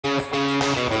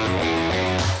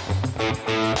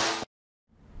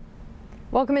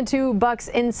Welcome into Bucs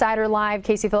Insider Live.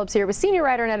 Casey Phillips here with senior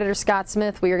writer and editor Scott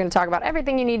Smith. We are going to talk about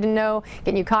everything you need to know,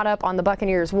 getting you caught up on the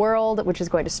Buccaneers world, which is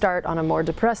going to start on a more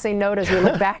depressing note as we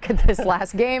look back at this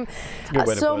last game.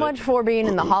 So much for being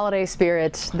in the holiday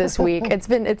spirit this week. It's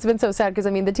been so sad because, I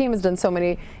mean, the team has done so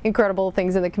many incredible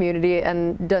things in the community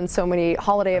and done so many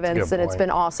holiday events, and it's been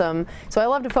awesome. So I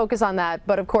love to focus on that,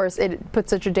 but of course it puts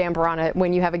such a damper on it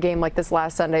when you have a game like this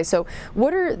last Sunday. So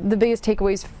what are the biggest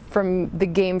takeaways from the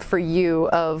game for you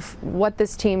of what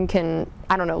this team can,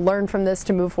 I don't know, learn from this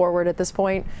to move forward at this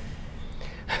point?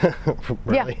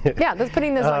 Really? Yeah, that's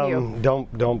putting this on you.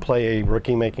 Don't play a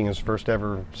rookie making his first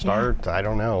ever start. Yeah. I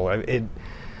don't know.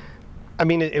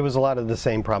 It was a lot of the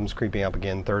same problems creeping up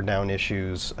again. Third down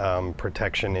issues,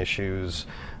 protection issues,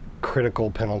 critical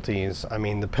penalties. I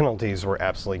mean, the penalties were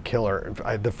absolutely killer.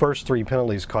 The first three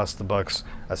penalties cost the Bucs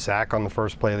a sack on the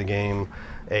first play of the game,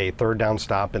 a third down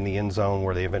stop in the end zone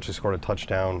where they eventually scored a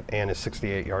touchdown, and a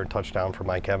 68-yard touchdown for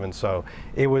Mike Evans. So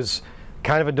it was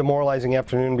kind of a demoralizing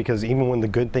afternoon because even when the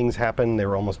good things happened, they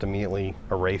were almost immediately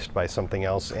erased by something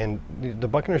else. And the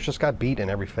Buccaneers just got beat in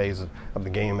every phase of the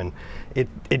game. And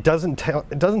it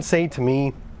doesn't say to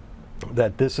me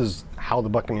that this is how the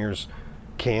Buccaneers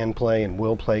can play and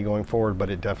will play going forward, but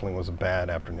it definitely was a bad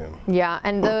afternoon. Yeah,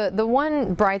 and the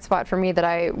one bright spot for me that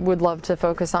I would love to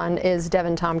focus on is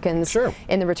Devin Tompkins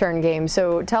in the return game.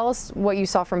 So tell us what you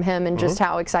saw from him and just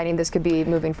how exciting this could be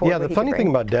moving forward. Yeah, the funny thing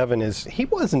about Devin is he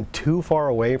wasn't too far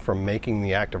away from making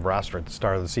the active roster at the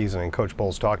start of the season, and Coach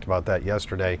Bowles talked about that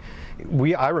yesterday.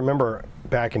 I remember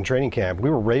back in training camp, we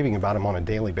were raving about him on a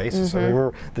daily basis. I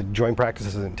remember the joint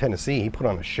practices in Tennessee, he put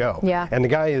on a show. Yeah. And the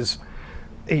guy is,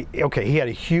 he had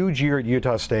a huge year at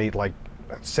Utah State, like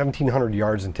 1,700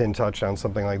 yards and 10 touchdowns,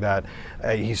 something like that.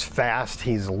 He's fast,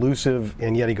 he's elusive,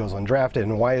 and yet he goes undrafted.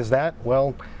 And why is that?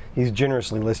 Well, he's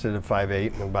generously listed at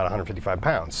 5'8" and about 155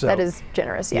 pounds. So, that is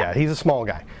generous, yeah. Yeah, he's a small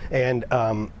guy. And,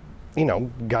 you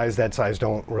know, guys that size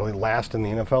don't really last in the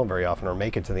NFL very often or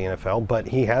make it to the NFL, but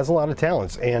he has a lot of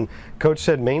talents. And Coach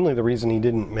said mainly the reason he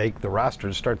didn't make the roster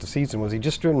to start the season was he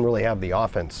just didn't really have the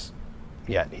offense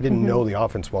yet. He didn't know the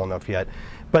offense well enough yet.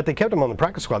 But they kept him on the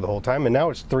practice squad the whole time, and now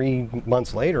it's 3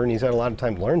 months later, and he's had a lot of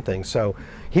time to learn things. So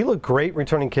he looked great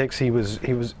returning kicks. He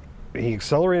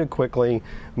accelerated quickly,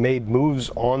 made moves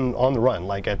on the run.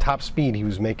 Like at top speed, he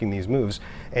was making these moves.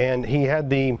 And he had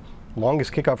the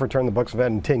longest kickoff return the Bucs have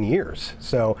had in 10 years.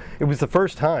 So it was the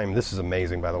first time, this is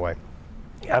amazing, by the way,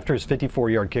 after his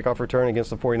 54-yard kickoff return against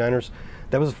the 49ers,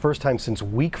 that was the first time since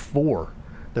week 4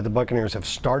 that the Buccaneers have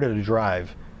started a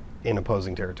drive in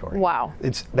opposing territory. Wow.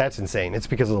 That's insane. It's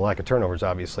because of the lack of turnovers,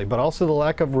 obviously, but also the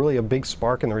lack of really a big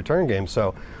spark in the return game.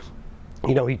 So,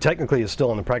 you know, he technically is still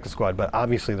on the practice squad, but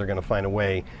obviously they're going to find a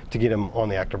way to get him on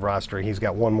the active roster. He's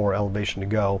got one more elevation to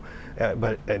go,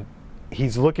 but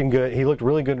he's looking good. He looked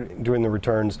really good during the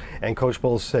returns, and Coach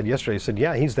Bowles said yesterday, he said,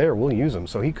 yeah, he's there, we'll use him.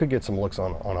 So he could get some looks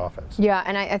on offense. Yeah,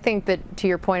 and I think that to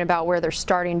your point about where they're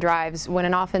starting drives, when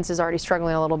an offense is already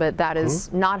struggling a little bit, that is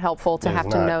not helpful to have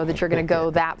to know that you're going to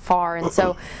go that far. And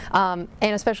so, and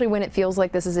especially when it feels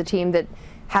like this is a team that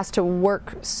has to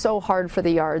work so hard for the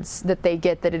yards that they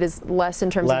get, that it is less in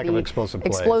terms of the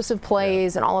explosive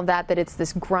plays and all of that, that it's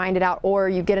this grinded out, or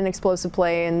you get an explosive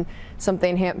play and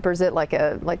something hampers it, like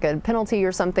a penalty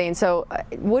or something. So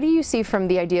what do you see from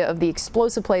the idea of the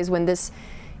explosive plays when this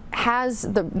has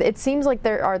it seems like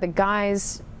there are the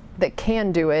guys that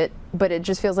can do it, but it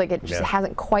just feels like it just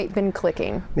hasn't quite been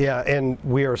clicking. Yeah, and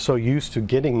we are so used to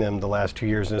getting them the last 2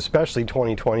 years, and especially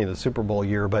 2020, the Super Bowl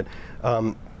year, but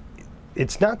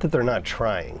it's not that they're not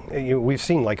trying. We've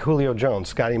seen, like Julio Jones,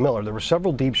 Scotty Miller, there were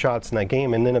several deep shots in that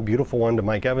game, and then a beautiful one to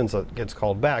Mike Evans that gets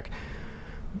called back.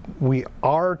 We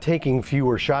are taking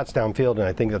fewer shots downfield, and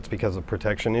I think that's because of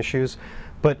protection issues.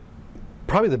 But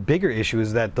probably the bigger issue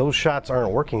is that those shots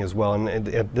aren't working as well. And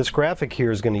this graphic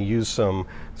here is going to use some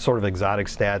sort of exotic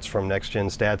stats from Next Gen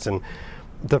Stats. And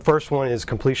the first one is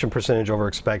completion percentage over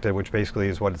expected, which basically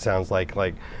is what it sounds like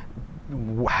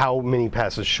how many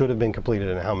passes should have been completed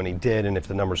and how many did, and if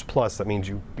the number's plus, that means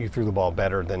you threw the ball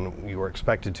better than you were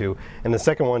expected to. And the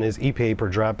second one is EPA per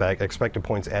dropback, expected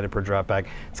points added per dropback.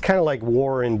 It's kind of like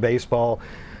WAR in baseball.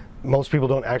 Most people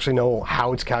don't actually know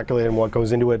how it's calculated and what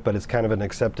goes into it, but it's kind of an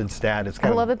accepted stat. It's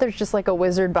kind I love that there's just like a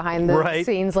wizard behind the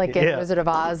scenes, like in Wizard of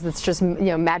Oz, that's just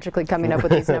magically coming up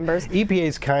with these numbers. EPA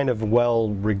is kind of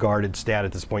well-regarded stat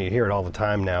at this point. You hear it all the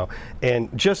time now. And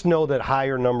just know that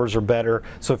higher numbers are better.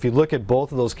 So if you look at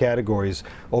both of those categories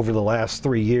over the last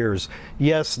 3 years,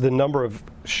 yes, the number of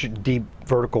deep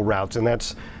vertical routes, and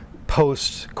that's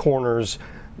posts, corners,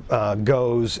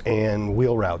 goes, and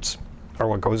wheel routes are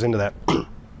what goes into that.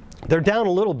 They're down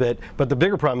a little bit, but the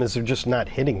bigger problem is they're just not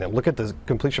hitting them. Look at the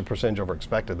completion percentage over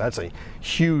expected. That's a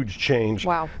huge change,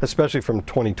 wow, especially from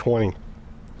 2020.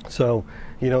 So,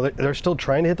 you know, they're still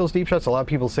trying to hit those deep shots. A lot of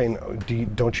people saying,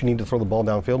 don't you need to throw the ball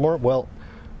downfield more? Well,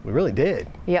 we really did.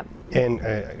 Yep.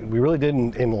 And we really did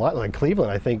in a lot, like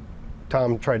Cleveland. I think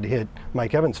Tom tried to hit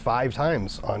Mike Evans 5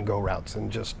 times on go routes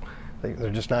and just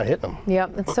they're just not hitting them. Yeah,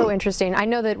 it's so interesting. I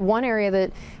know that one area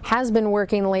that has been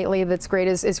working lately that's great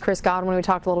is Chris Godwin. We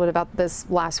talked a little bit about this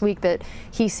last week, that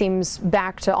he seems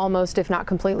back to almost, if not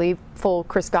completely, full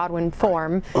Chris Godwin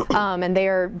form. And they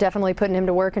are definitely putting him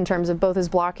to work in terms of both his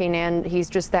blocking, and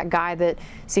he's just that guy that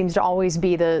seems to always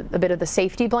be a bit of the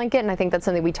safety blanket. And I think that's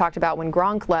something we talked about when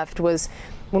Gronk left, was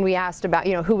when we asked about,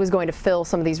 you know, who was going to fill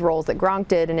some of these roles that Gronk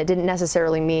did, and it didn't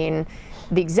necessarily mean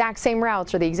the exact same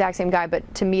routes or the exact same guy, but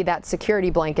to me, that security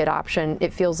blanket option,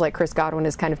 it feels like Chris Godwin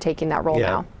is kind of taking that role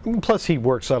now. Plus, he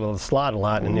works out of the slot a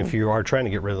lot, and if you are trying to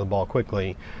get rid of the ball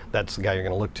quickly, that's the guy you're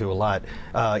going to look to a lot.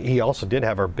 He also did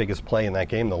have our biggest play in that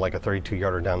game, though, like a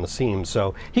 32-yarder down the seam.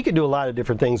 So he could do a lot of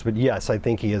different things, but yes, I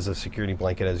think he is a security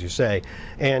blanket, as you say.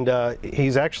 And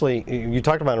he's actually, you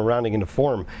talked about him rounding into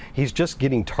form, he's just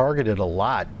getting targeted a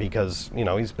lot because, you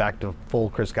know, he's back to full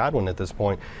Chris Godwin at this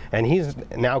point. And he's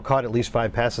now caught at least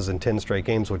 5 passes in 10 straight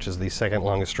games, which is the second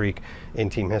longest streak in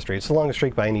team history. It's the longest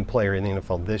streak by any player in the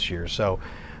NFL this year. So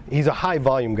he's a high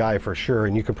volume guy for sure,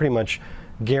 and you can pretty much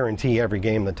guarantee every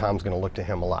game that Tom's going to look to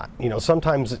him a lot. You know,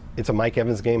 sometimes it's a Mike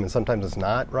Evans game and sometimes it's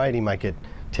not, right? He might get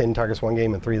 10 targets one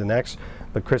game and 3 the next,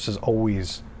 but Chris is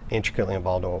always intricately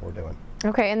involved in what we're doing.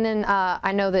 Okay, and then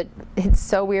I know that it's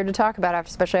so weird to talk about,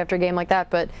 especially after a game like that,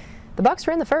 but the Bucs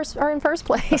are in first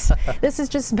place. This has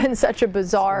just been such a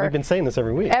bizarre. We've been saying this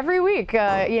every week. Every week,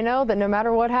 you know, that no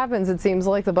matter what happens, it seems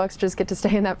like the Bucs just get to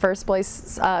stay in that first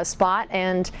place spot.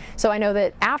 And so I know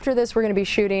that after this, we're going to be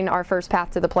shooting our first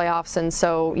path to the playoffs, and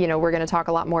so, you know, we're going to talk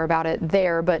a lot more about it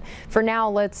there. But for now,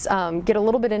 let's get a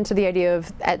little bit into the idea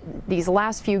of, at these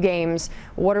last few games,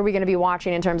 what are we going to be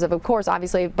watching in terms of course,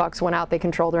 obviously, Bucs went out, they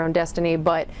control their own destiny,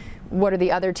 but what are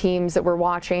the other teams that we're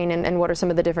watching, and what are some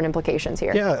of the different implications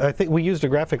here? Yeah, I think we used a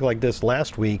graphic like this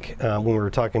last week when we were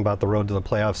talking about the road to the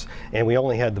playoffs, and we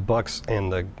only had the Bucs and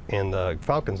the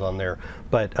Falcons on there.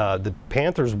 But the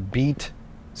Panthers beat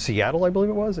Seattle, I believe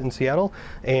it was, in Seattle,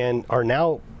 and are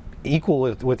now equal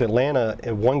with Atlanta,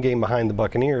 1 game behind the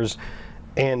Buccaneers.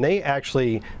 And they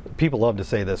actually, people love to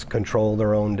say this, control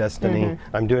their own destiny.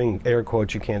 I'm doing air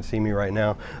quotes, you can't see me right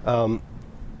now.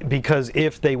 Because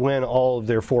if they win all of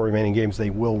their 4 remaining games,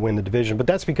 they will win the division. But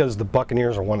that's because the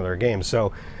Buccaneers are one of their games.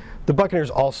 So the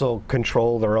Buccaneers also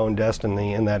control their own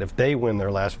destiny in that if they win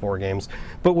their last 4 games,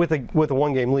 but with a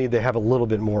 1-game lead, they have a little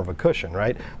bit more of a cushion,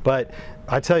 right? But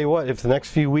I tell you what, if the next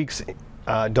few weeks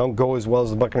don't go as well as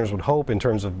the Buccaneers would hope in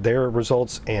terms of their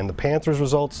results and the Panthers'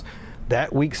 results,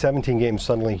 that Week 17 game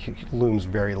suddenly looms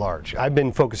very large. I've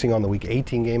been focusing on the Week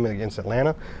 18 game against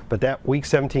Atlanta, but that Week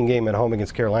 17 game at home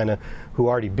against Carolina, who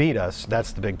already beat us,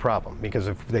 that's the big problem. Because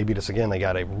if they beat us again, they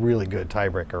got a really good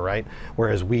tiebreaker, right?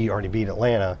 Whereas we already beat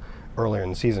Atlanta earlier in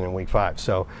the season in Week 5.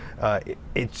 So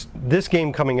it's this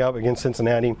game coming up against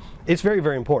Cincinnati. It's very,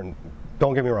 very important.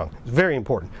 Don't get me wrong, it's very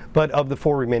important. But of the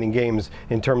 4 remaining games,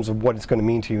 in terms of what it's going to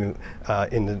mean to you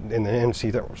in the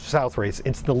NFC South race,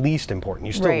 it's the least important.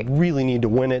 You still really need to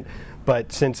win it,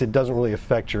 but since it doesn't really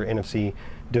affect your NFC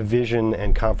division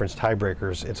and conference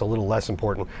tiebreakers, it's a little less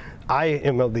important. I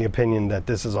am of the opinion that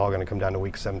this is all going to come down to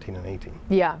Week 17 and 18.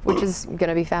 Yeah, which is going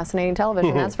to be fascinating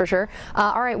television, that's for sure.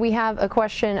 All right, we have a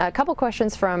couple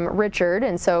questions from Richard,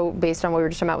 and so based on what we were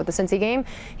just talking about with the Cincy game,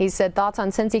 he said, thoughts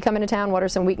on Cincy coming to town? What are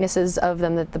some weaknesses of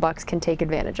them that the Bucs can take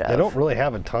advantage of? They don't really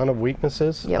have a ton of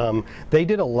weaknesses. They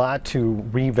did a lot to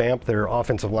revamp their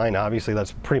offensive line. Obviously,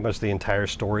 that's pretty much the entire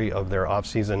story of their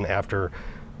offseason after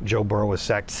Joe Burrow was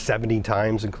sacked 70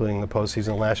 times, including the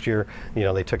postseason last year. You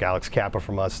know, they took Alex Kappa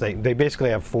from us. They basically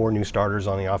have 4 new starters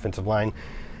on the offensive line.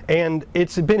 And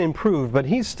it's been improved, but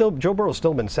Joe Burrow's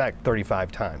still been sacked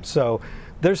 35 times. So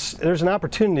there's an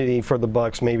opportunity for the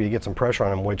Bucs maybe to get some pressure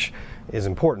on him, which is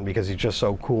important because he's just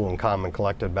so cool and calm and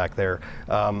collected back there.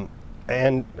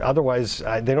 And otherwise,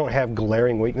 they don't have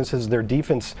glaring weaknesses. Their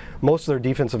defense, most of their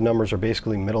defensive numbers are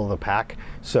basically middle of the pack.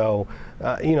 So,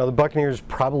 you know, the Buccaneers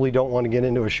probably don't want to get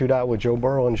into a shootout with Joe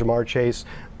Burrow and Jamar Chase,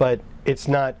 but it's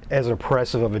not as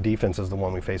oppressive of a defense as the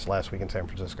one we faced last week in San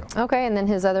Francisco. Okay, and then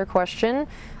his other question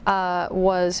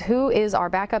was, who is our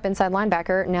backup inside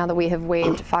linebacker now that we have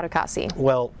waived Fatukasi?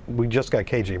 Well, we just got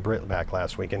KJ Britt back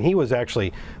last week, and he was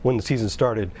actually, when the season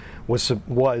started,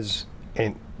 was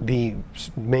and the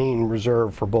main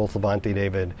reserve for both Levante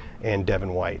David and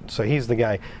Devin White. So he's the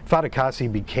guy.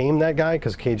 Fatukasi became that guy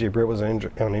because KJ Britt was on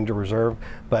injured reserve,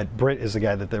 but Britt is the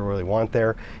guy that they really want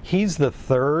there. He's the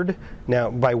third.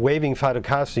 Now, by waiving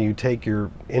Fatukasi, you take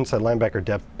your inside linebacker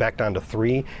depth back down to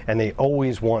 3, and they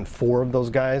always want 4 of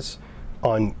those guys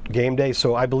on game day.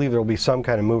 So I believe there will be some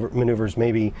kind of maneuvers,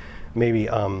 maybe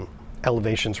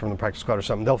elevations from the practice squad or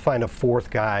something. They'll find a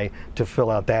 4th guy to fill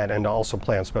out that and to also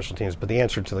play on special teams. But the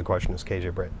answer to the question is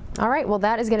KJ Britt. All right, well,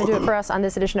 that is going to do it for us on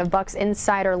this edition of Bucs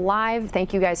Insider Live.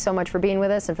 Thank you guys so much for being with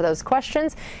us and for those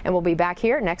questions. And we'll be back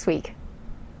here next week.